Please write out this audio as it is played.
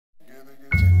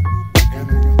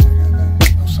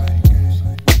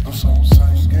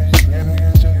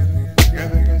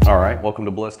welcome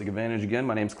to Ballistic Advantage again.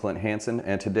 My name's Clint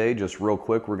and today, just real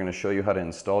quick, we're going to show you how to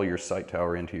install your sight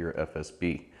tower into your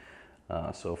FSB.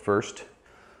 So first,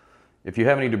 if you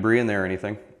have any debris in there or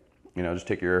anything, just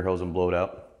take your air hose and blow it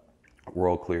out.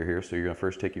 We're all clear here, so you're going to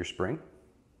first take your spring,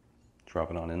 drop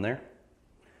it on in there.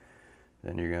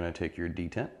 Then you're going to take your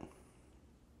detent,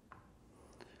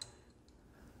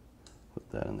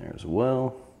 put that in there as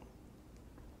well.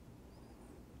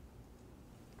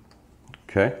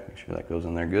 Okay, make sure that goes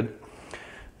in there good.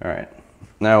 All right,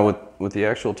 now with the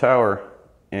actual tower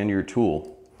and your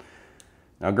tool.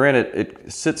 Now granted,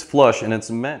 it sits flush and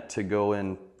it's meant to go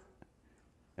in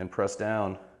and press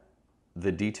down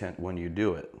the detent when you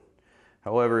do it.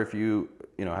 However, if you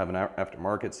have an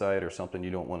aftermarket sight or something you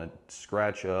don't want to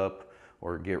scratch up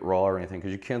or get raw or anything,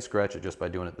 because you can scratch it just by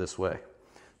doing it this way.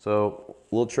 So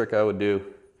a little trick I would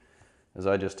do is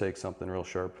I just take something real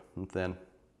sharp and thin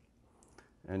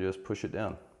and just push it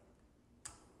down.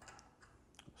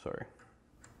 Sorry.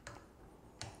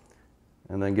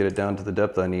 And then get it down to the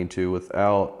depth I need to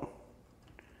without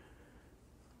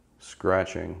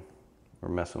scratching or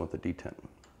messing with the detent.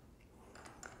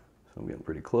 So I'm getting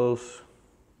pretty close.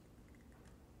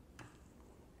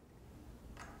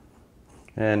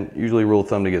 And usually rule of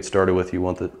thumb to get started with, you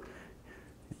want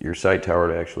your sight tower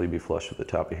to actually be flush with the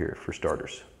top of here for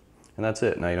starters. And that's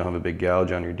it. Now you don't have a big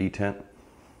gouge on your detent.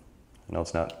 I know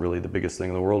it's not really the biggest thing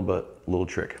in the world, but a little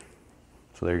trick.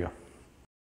 So there you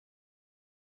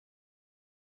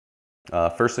go.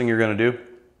 First thing you're going to do,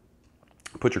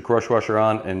 put your crush washer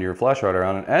on and your flash rider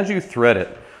on, and as you thread it,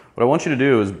 what I want you to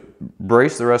do is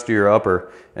brace the rest of your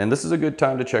upper, and this is a good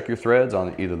time to check your threads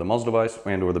on either the muzzle device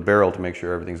and or the barrel to make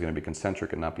sure everything's going to be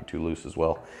concentric and not be too loose as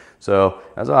well. So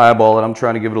as I eyeball it, I'm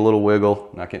trying to give it a little wiggle,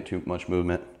 not getting too much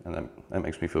movement, and that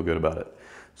makes me feel good about it.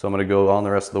 So I'm going to go on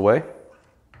the rest of the way.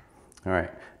 All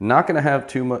right, not going to have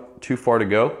too far to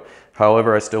go.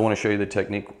 However, I still want to show you the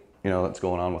technique, that's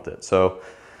going on with it. So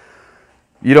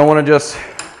you don't want to just,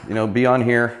 be on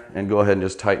here and go ahead and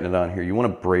just tighten it on here. You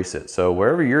want to brace it. So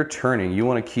wherever you're turning, you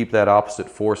want to keep that opposite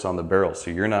force on the barrel,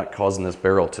 so you're not causing this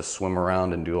barrel to swim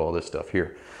around and do all this stuff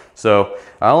here. So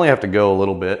I only have to go a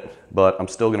little bit, but I'm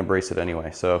still going to brace it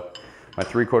anyway. So my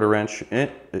 3/4 wrench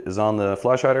is on the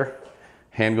flash hider,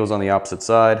 hand goes on the opposite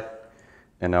side,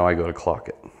 and now I go to clock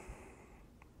it.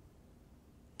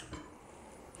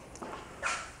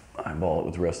 Eyeball it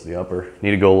with the rest of the upper.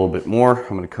 Need to go a little bit more.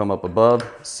 I'm going to come up above.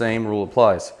 Same rule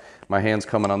applies. My hand's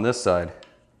coming on this side,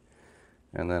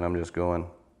 and then I'm just going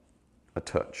a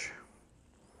touch.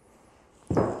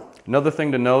 Another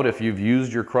thing to note, if you've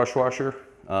used your crush washer,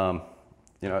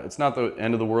 it's not the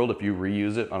end of the world if you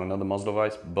reuse it on another muzzle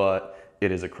device, but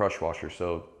it is a crush washer,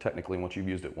 so technically once you've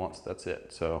used it once, that's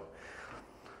it. So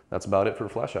that's about it for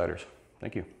flash hiders.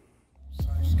 Thank you.